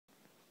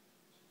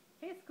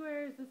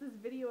squares, this is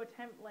video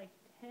attempt like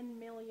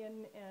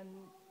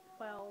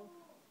 10,000,012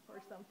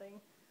 or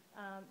something.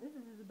 This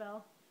is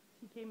Isabel.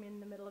 She came in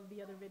the middle of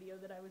the other video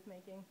that I was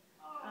making.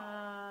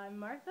 I'm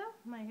Martha.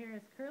 My hair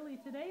is curly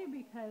today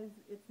because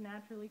it's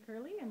naturally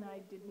curly and I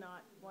did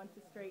not want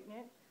to straighten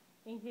it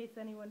in case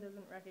anyone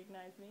doesn't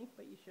recognize me,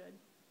 but you should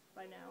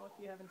by now. If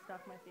you haven't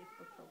stalked my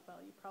Facebook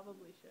profile, you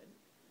probably should.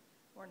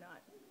 Or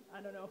not.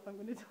 I don't know if I'm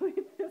going to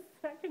delete this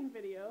second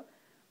video.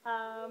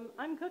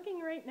 I'm cooking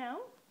right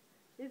now.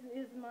 This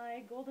is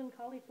my golden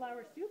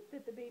cauliflower soup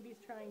that the baby's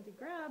trying to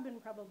grab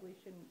and probably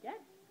shouldn't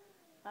get.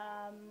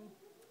 I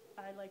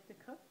like to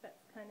cook.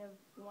 That's kind of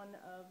one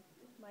of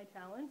my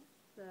talents.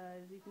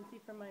 As you can see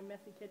from my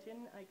messy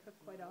kitchen, I cook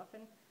quite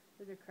often.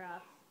 Those are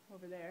crafts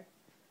over there.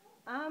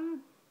 I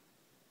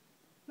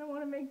don't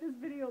want to make this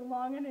video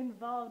long and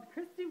involved.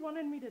 Christy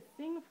wanted me to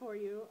sing for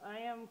you. I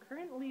am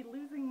currently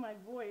losing my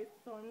voice,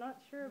 so I'm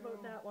not sure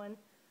about that one.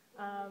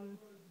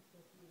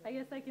 I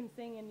guess I can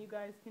sing and you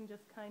guys can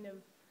just kind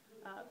of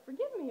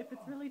forgive me if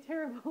it's really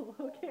terrible,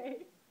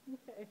 okay?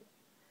 Okay.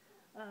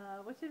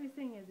 What should we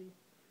sing, Izzy?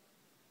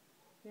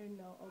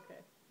 No,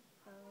 okay.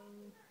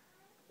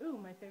 Ooh,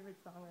 my favorite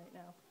song right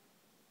now.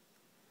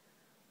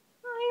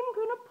 I'm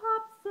gonna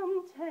pop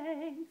some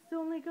tags,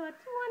 only got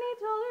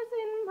 $20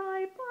 in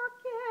my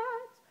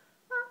pocket.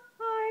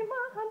 I'm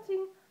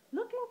a-hunting,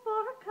 looking for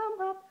a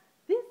come-up,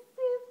 this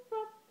is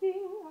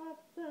fucking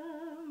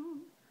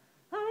awesome.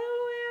 I'll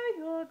wear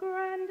your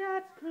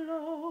granddad's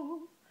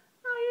clothes,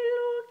 I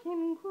look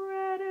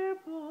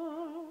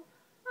incredible.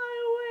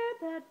 I'll wear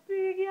that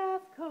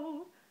big-ass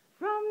coat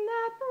from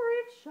that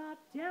thrift shop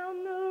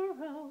down the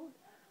road.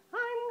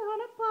 I'm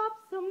gonna pop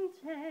some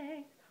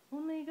tags,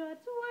 only got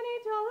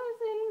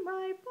 $20 in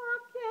my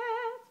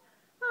pocket.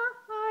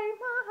 I'm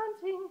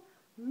a-hunting,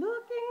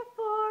 looking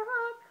for a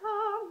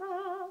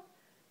come-up.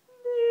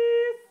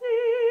 This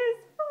is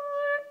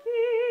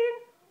fucking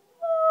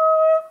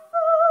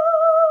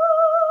awesome!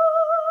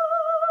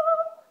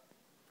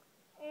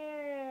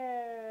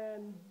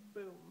 And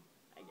boom,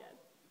 I guess.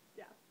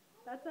 Yeah,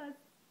 that's us.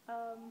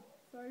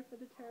 Sorry for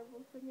the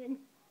terrible singing.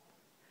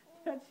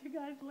 Catch you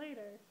guys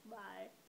later. Bye.